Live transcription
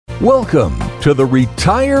Welcome to the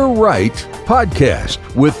Retire Right podcast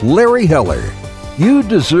with Larry Heller. You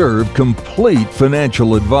deserve complete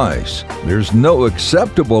financial advice. There's no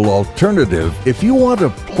acceptable alternative if you want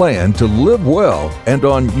a plan to live well and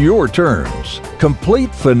on your terms.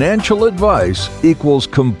 Complete financial advice equals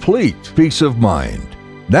complete peace of mind.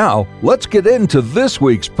 Now, let's get into this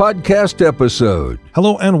week's podcast episode.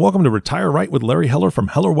 Hello and welcome to Retire Right with Larry Heller from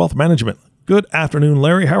Heller Wealth Management. Good afternoon,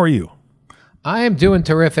 Larry. How are you? I am doing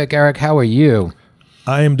terrific, Eric. How are you?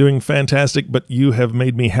 I am doing fantastic, but you have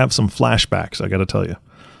made me have some flashbacks, I got to tell you.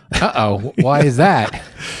 Uh-oh. Why is that?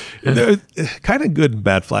 Kind of good and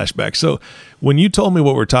bad flashbacks. So when you told me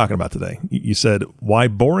what we're talking about today, you said why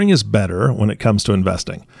boring is better when it comes to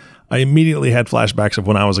investing. I immediately had flashbacks of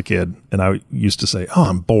when I was a kid, and I used to say,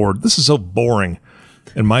 I'm bored. This is so boring.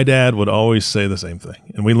 And my dad would always say the same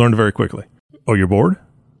thing, and we learned very quickly. Oh, you're bored?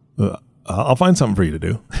 I'll find something for you to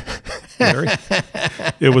do.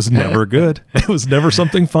 It was never good. It was never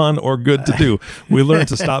something fun or good to do. We learned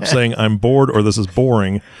to stop saying I'm bored or this is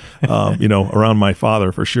boring, around my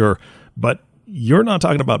father for sure. But you're not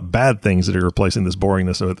talking about bad things that are replacing this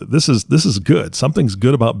boringness. This is good. Something's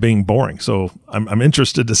good about being boring. So I'm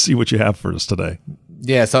interested to see what you have for us today.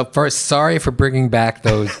 Yeah, so first, sorry for bringing back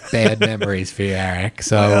those bad memories for you, Eric.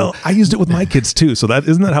 So well, I used it with my kids too. So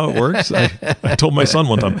isn't that how it works? I told my son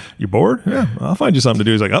one time, "You bored? Yeah, I'll find you something to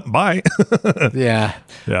do." He's like, "Oh, bye." Yeah.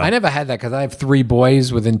 I never had that because I have 3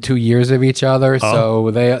 boys within 2 years of each other. So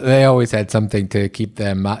they always had something to keep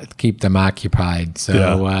them occupied.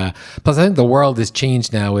 So plus, I think the world has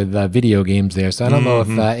changed now with video games there. So I don't know if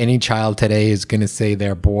any child today is going to say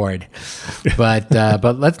they're bored. But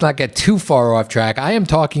let's not get too far off track. I am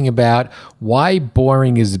talking about why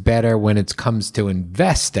boring is better when it comes to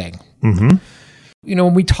investing. Mm-hmm. You know,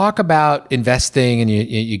 when we talk about investing and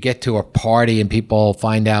you get to a party and people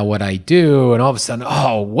find out what I do, and all of a sudden,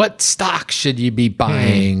 what stock should you be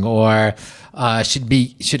buying? Or should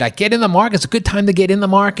I get in the market? It's a good time to get in the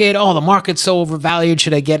market. Oh, the market's so overvalued.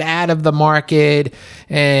 Should I get out of the market?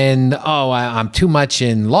 And I'm too much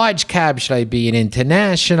in large cap. Should I be in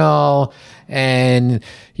international? And,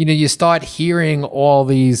 you start hearing all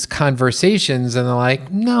these conversations and they're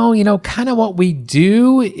like, no, kind of what we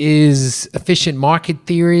do is efficient market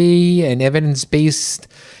theory and evidence-based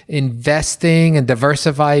investing and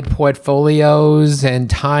diversified portfolios and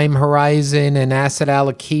time horizon and asset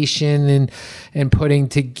allocation and putting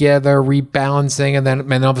together rebalancing, and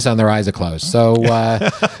then all of a sudden their eyes are closed. So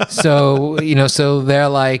so they're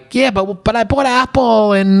like, yeah, but I bought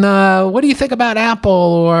Apple, and what do you think about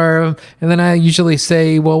Apple? And then I usually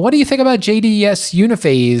say, well, what do you think about JDS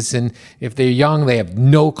Uniphase? And if they're young, they have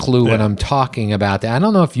no clue what I'm talking about. I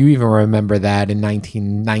don't know if you even remember that in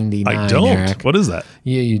 1999. I don't. Eric. What is that?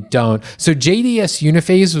 You don't. So JDS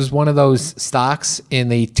Uniphase was one of those stocks in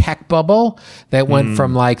the tech bubble that went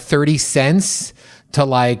from like 30 cents to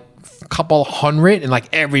like a couple hundred, and like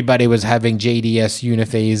everybody was having JDS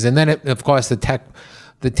Uniphase. And then of course the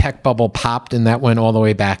tech bubble popped, and that went all the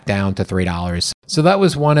way back down to $3. So that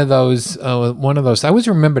was one of those. I always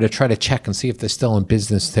remember to try to check and see if they're still in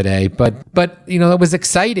business today. But it was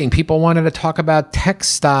exciting. People wanted to talk about tech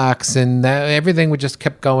stocks, and everything would just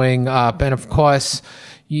kept going up. And of course,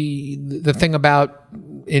 the thing about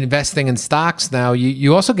investing in stocks now,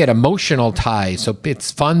 you also get emotional ties. So it's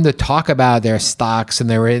fun to talk about their stocks and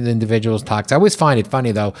their individual stocks. I always find it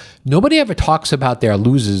funny, though. Nobody ever talks about their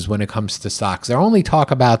losers when it comes to stocks. They only talk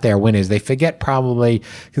about their winners. They forget probably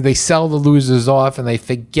because they sell the losers off and they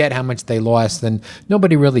forget how much they lost. And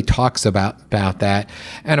nobody really talks about that.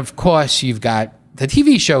 And of course, you've got the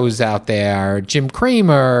TV shows out there, Jim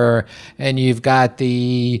Cramer, and you've got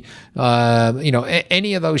the,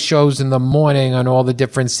 any of those shows in the morning on all the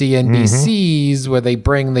different CNBCs where they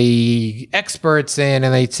bring the experts in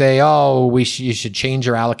and they say, you should change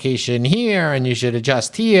your allocation here and you should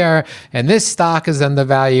adjust here, and this stock is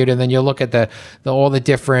undervalued. And then you look at all the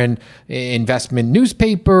different investment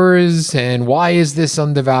newspapers and why is this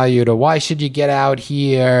undervalued, or why should you get out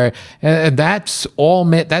here? And that's all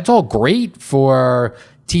great for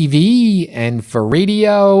TV and for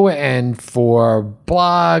radio and for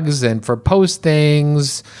blogs and for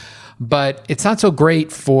postings, but it's not so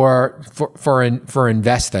great for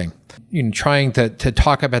investing. Trying to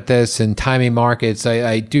talk about this in timing markets,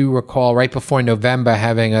 I do recall right before November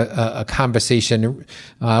having a conversation.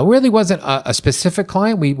 Really wasn't a specific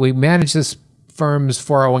client. We managed this firm's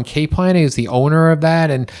 401k plan. He was the owner of that,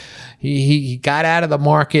 and he got out of the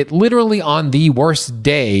market literally on the worst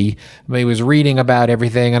day. He was reading about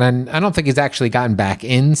everything, and I don't think he's actually gotten back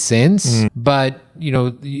in since. But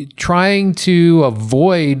trying to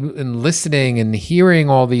avoid and listening and hearing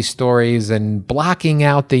all these stories and blocking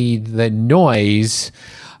out the noise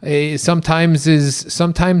sometimes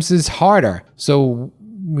is harder. So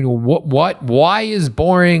why is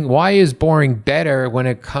boring better when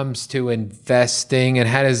it comes to investing, and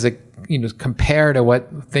how does it compare to what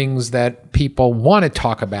things that people want to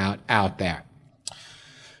talk about out there?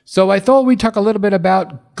 So I thought we'd talk a little bit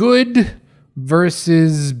about good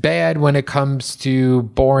versus bad when it comes to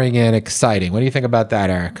boring and exciting. What do you think about that,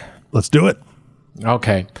 Eric? Let's do it.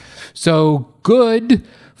 Okay. So good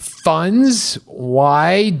funds,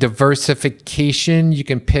 why? Diversification. You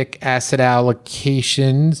can pick asset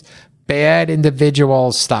allocations. Bad,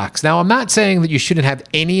 individual stocks. Now, I'm not saying that you shouldn't have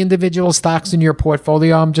any individual stocks in your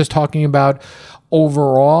portfolio. I'm just talking about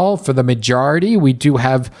overall. For the majority, we do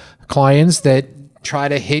have clients that try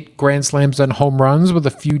to hit grand slams and home runs with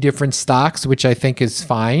a few different stocks, which I think is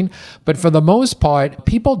fine. But for the most part,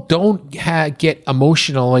 people don't get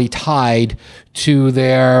emotionally tied to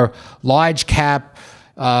their large cap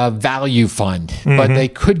value fund, but they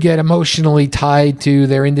could get emotionally tied to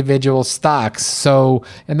their individual stocks. So,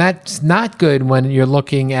 and that's not good when you're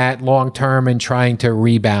looking at long term and trying to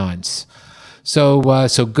rebalance. So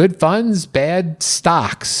good funds, bad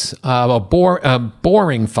stocks,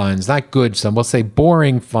 boring funds, not good. So we'll say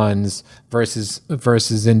boring funds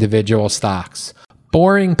versus individual stocks.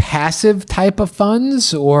 Boring passive type of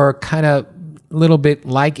funds, or kind of a little bit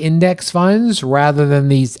like index funds, rather than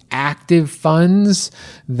these active funds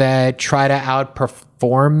that try to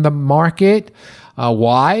outperform the market.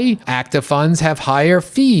 Why? Active funds have higher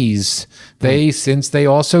fees. Since they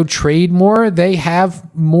also trade more, they have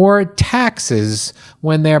more taxes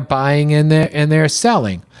when they're buying and they're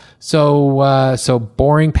selling. So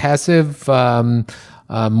boring passive,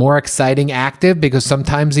 more exciting active, because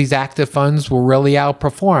sometimes these active funds will really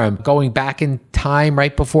outperform. Going back in time,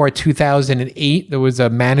 right before 2008, there was a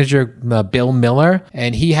manager, Bill Miller,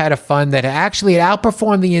 and he had a fund that actually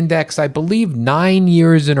outperformed the index, I believe, 9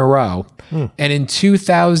 years in a row. And in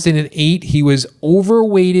 2008, he was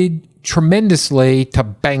overweighted tremendously to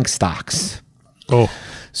bank stocks.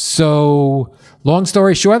 So long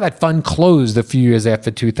story short, that fund closed a few years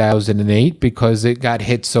after 2008 because it got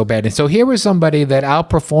hit so bad. And so here was somebody that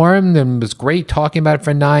outperformed and was great talking about it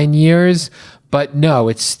for 9 years, but no,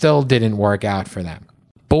 it still didn't work out for them.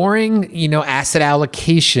 Boring, asset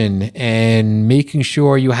allocation and making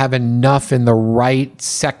sure you have enough in the right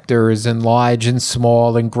sectors, and large and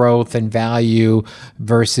small and growth and value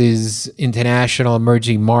versus international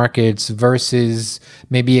emerging markets versus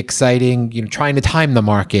maybe exciting, trying to time the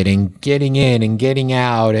market and getting in and getting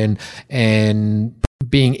out and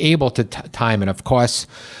being able to time it. Of course,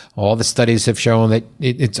 all the studies have shown that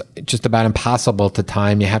it's just about impossible to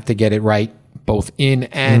time. You have to get it right both in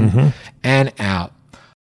and out.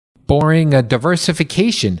 Boring,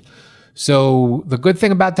 diversification. So the good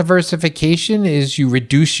thing about diversification is you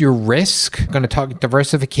reduce your risk. I'm going to talk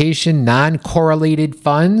diversification, non-correlated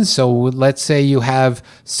funds. So let's say you have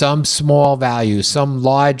some small value, some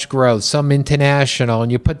large growth, some international,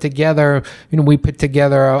 and you put together, we put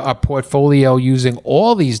together a portfolio using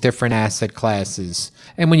all these different asset classes.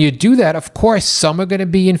 And when you do that, of course, some are going to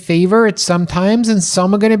be in favor at some times and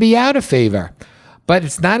some are going to be out of favor. But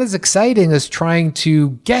it's not as exciting as trying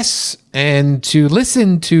to guess and to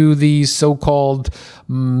listen to these so-called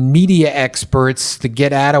media experts to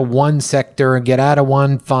get out of one sector and get out of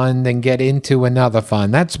one fund and get into another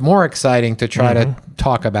fund. That's more exciting to try to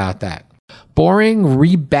talk about that. Boring,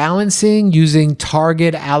 rebalancing using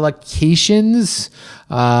target allocations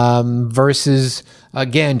versus,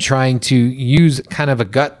 again, trying to use kind of a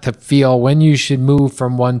gut to feel when you should move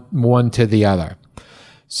from one to the other.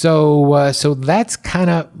 So that's kind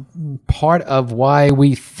of part of why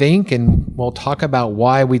we think, and we'll talk about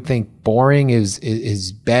why we think boring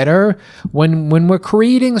is better when we're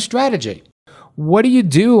creating a strategy. What do you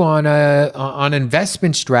do on an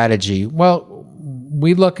investment strategy? Well,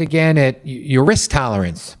 we look again at your risk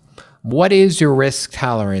tolerance. What is your risk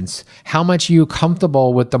tolerance? How much are you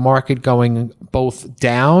comfortable with the market going both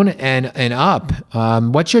down and up?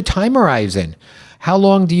 What's your time horizon? How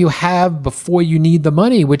long do you have before you need the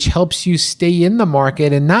money, which helps you stay in the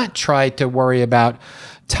market and not try to worry about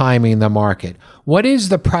timing the market? What is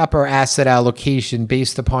the proper asset allocation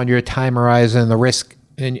based upon your time horizon, the risk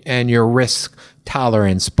and your risk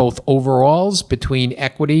tolerance, both overalls between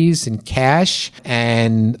equities and cash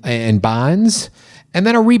and bonds, And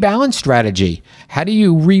then a rebalance strategy. How do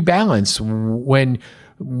you rebalance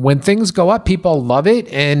when things go up? People love it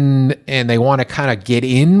and they want to kind of get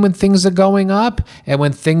in when things are going up, and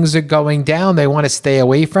when things are going down, they want to stay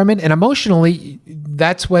away from it. And emotionally,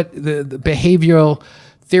 that's what the behavioral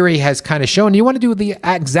theory has kind of shown. You want to do the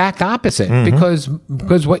exact opposite, because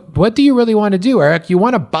what do you really want to do, Eric? You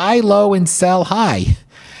want to buy low and sell high.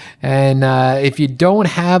 And if you don't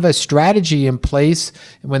have a strategy in place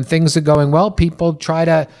when things are going well, people try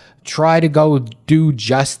to go do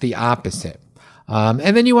just the opposite.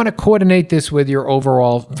 And then you want to coordinate this with your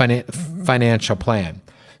overall financial plan.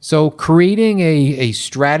 So creating a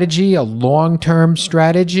strategy, a long-term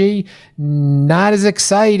strategy, not as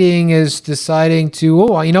exciting as deciding to,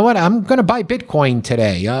 oh, you know what, I'm going to buy Bitcoin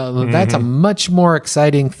today. That's a much more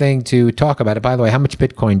exciting thing to talk about. By the way, how much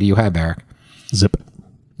Bitcoin do you have, Eric? Zip it.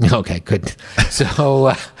 Okay, good.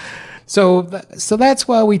 So that's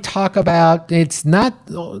why we talk about, it's not,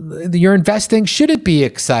 your investing shouldn't be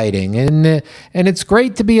exciting, and it's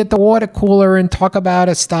great to be at the water cooler and talk about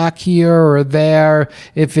a stock here or there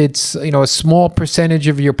if it's, a small percentage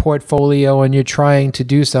of your portfolio and you're trying to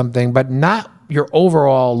do something, but not your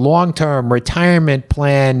overall long-term retirement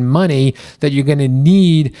plan money that you're going to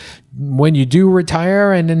need when you do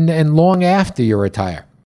retire and long after you retire.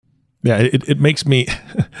 Yeah, it makes me,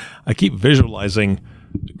 I keep visualizing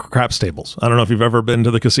craps tables. I don't know if you've ever been to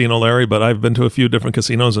the casino, Larry, but I've been to a few different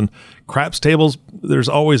casinos, and craps tables, there's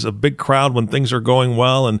always a big crowd when things are going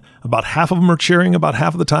well, and about half of them are cheering about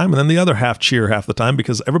half of the time, and then the other half cheer half the time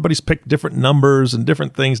because everybody's picked different numbers and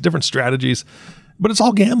different things, different strategies, but it's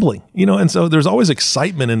all gambling, and so there's always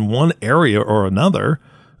excitement in one area or another.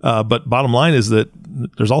 But bottom line is that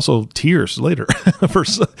there's also tears later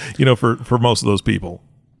for most of those people.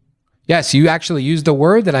 Yes, you actually used the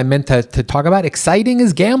word that I meant to talk about. Exciting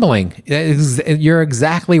is gambling. You're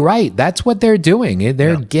exactly right. That's what they're doing.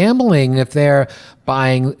 They're gambling if they're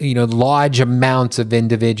buying, large amounts of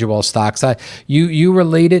individual stocks. You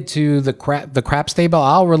relate it to the craps table.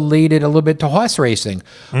 I'll relate it a little bit to horse racing.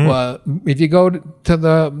 If you go to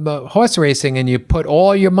the horse racing and you put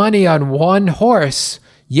all your money on one horse,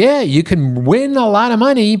 yeah, you can win a lot of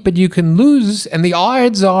money, but you can lose, and the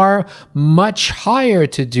odds are much higher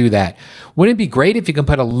to do that. Wouldn't it be great if you can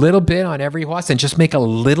put a little bit on every horse and just make a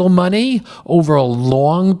little money over a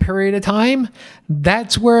long period of time?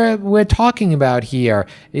 That's where we're talking about here,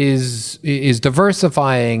 is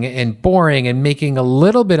diversifying and boring and making a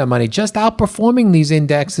little bit of money, just outperforming these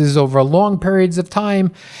indexes over long periods of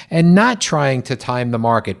time and not trying to time the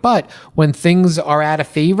market. But when things are out of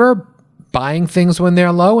favor, buying things when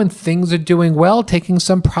they're low and things are doing well, taking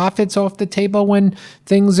some profits off the table when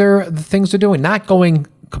things are doing, not going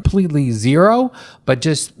completely zero, but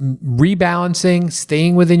just rebalancing,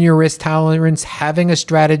 staying within your risk tolerance, having a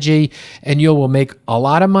strategy, and you will make a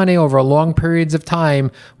lot of money over long periods of time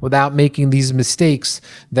without making these mistakes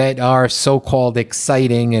that are so-called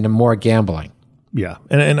exciting and more gambling. Yeah.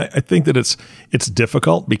 And I think that it's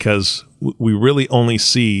difficult because we really only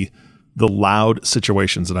see the loud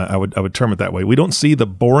situations, and I would term it that way. We don't see the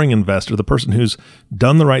boring investor, the person who's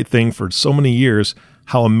done the right thing for so many years,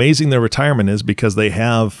 how amazing their retirement is because they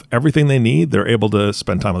have everything they need. They're able to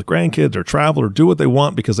spend time with grandkids or travel or do what they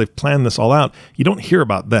want because they've planned this all out. You don't hear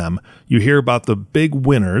about them. You hear about the big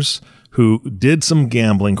winners who did some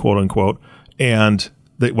gambling, quote unquote, and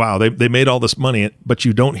they made all this money, but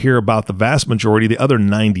you don't hear about the vast majority, the other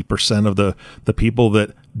 90% of the people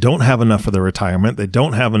that don't have enough for their retirement. They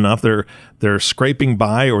don't have enough. They're scraping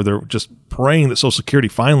by, or they're just praying that Social Security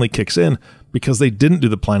finally kicks in because they didn't do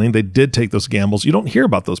the planning. They did take those gambles. You don't hear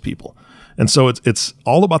about those people. And so it's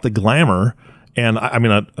all about the glamour. And I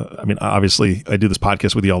mean, obviously I do this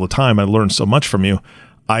podcast with you all the time. I learn so much from you.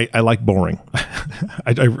 I like boring.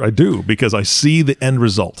 I do, because I see the end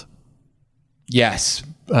result. Yes.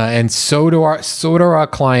 And so do our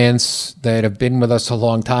clients that have been with us a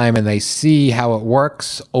long time, and they see how it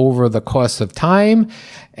works over the course of time.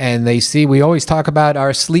 And we always talk about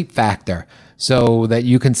our sleep factor, so that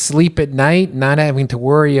you can sleep at night, not having to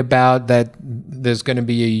worry about that there's going to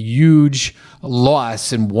be a huge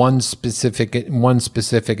loss in one specific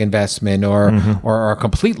investment, or a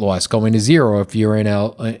complete loss going to zero if you're in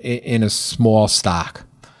a small stock.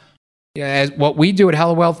 As what we do at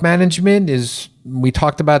Hello Wealth Management is, we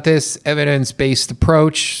talked about this evidence-based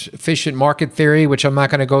approach, efficient market theory, which I'm not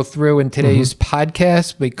going to go through in today's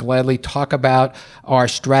podcast. We gladly talk about our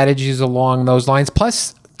strategies along those lines,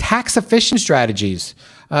 plus tax-efficient strategies.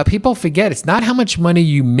 People forget it's not how much money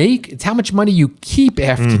you make, it's how much money you keep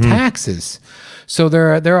after taxes. So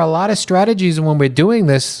there are a lot of strategies when we're doing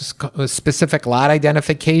this specific lot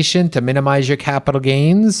identification to minimize your capital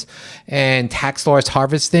gains and tax loss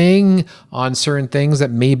harvesting on certain things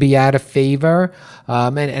that may be out of favor,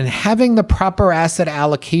 and having the proper asset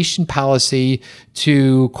allocation policy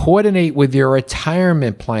to coordinate with your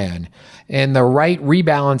retirement plan and the right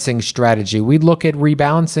rebalancing strategy. We look at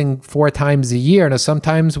rebalancing 4 times a year. Now,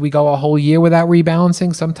 sometimes we go a whole year without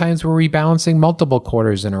rebalancing. Sometimes we're rebalancing multiple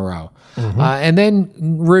quarters in a row. And then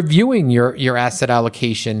reviewing your asset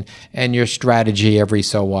allocation and your strategy every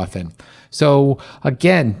so often. So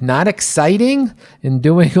again, not exciting in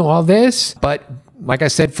doing all this, but like I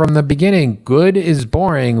said from the beginning, good is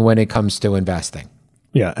boring when it comes to investing.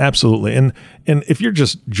 Yeah, absolutely. And if you're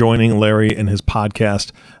just joining Larry and his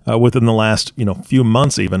podcast within the last, few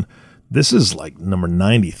months even, this is like number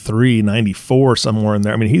 93, 94, somewhere in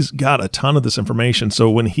there. I mean, he's got a ton of this information. So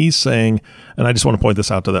when he's saying, and I just want to point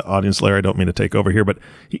this out to the audience, Larry, I don't mean to take over here, but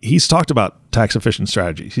he's talked about tax efficient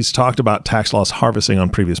strategies. He's talked about tax loss harvesting on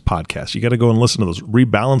previous podcasts. You got to go and listen to those.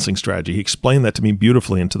 Rebalancing strategy. He explained that to me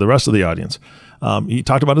beautifully and to the rest of the audience. He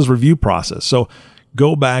talked about his review process. So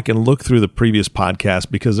go back and look through the previous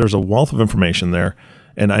podcast because there's a wealth of information there.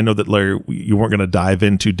 And I know that, Larry, you weren't going to dive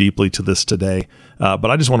in too deeply to this today,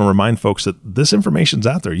 but I just want to remind folks that this information's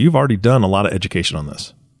out there. You've already done a lot of education on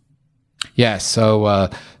this. Yes. So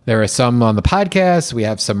there are some on the podcast. We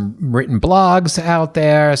have some written blogs out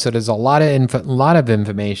there. So there's a lot of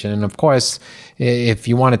information. And of course, if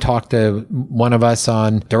you want to talk to one of us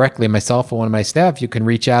directly, myself or one of my staff, you can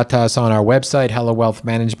reach out to us on our website,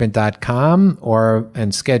 hellowealthmanagement.com,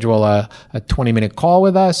 and schedule a 20-minute call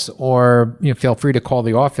with us, or feel free to call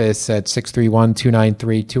the office at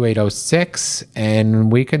 631-293-2806,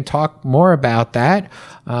 and we can talk more about that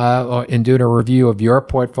and do a review of your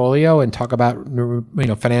portfolio and talk about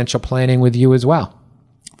financial planning with you as well.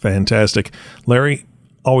 Fantastic. Larry,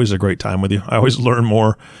 always a great time with you. I always learn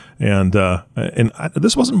more. And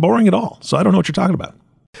this wasn't boring at all. So I don't know what you're talking about.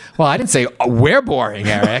 Well, I didn't say we're boring,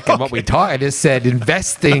 Eric. And what we talk, I just said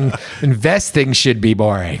investing should be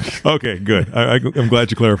boring. Okay, good. I'm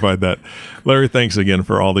glad you clarified that. Larry, thanks again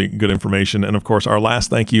for all the good information. And of course, our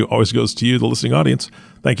last thank you always goes to you, the listening audience.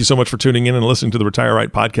 Thank you so much for tuning in and listening to the Retire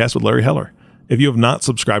Right podcast with Larry Heller. If you have not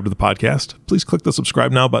subscribed to the podcast, please click the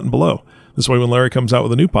subscribe now button below. This way, when Larry comes out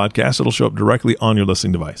with a new podcast, it'll show up directly on your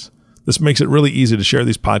listening device. This makes it really easy to share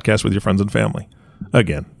these podcasts with your friends and family.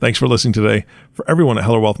 Again, thanks for listening today. For everyone at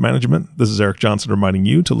Heller Wealth Management, this is Eric Johnson reminding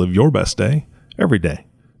you to live your best day every day.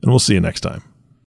 And we'll see you next time.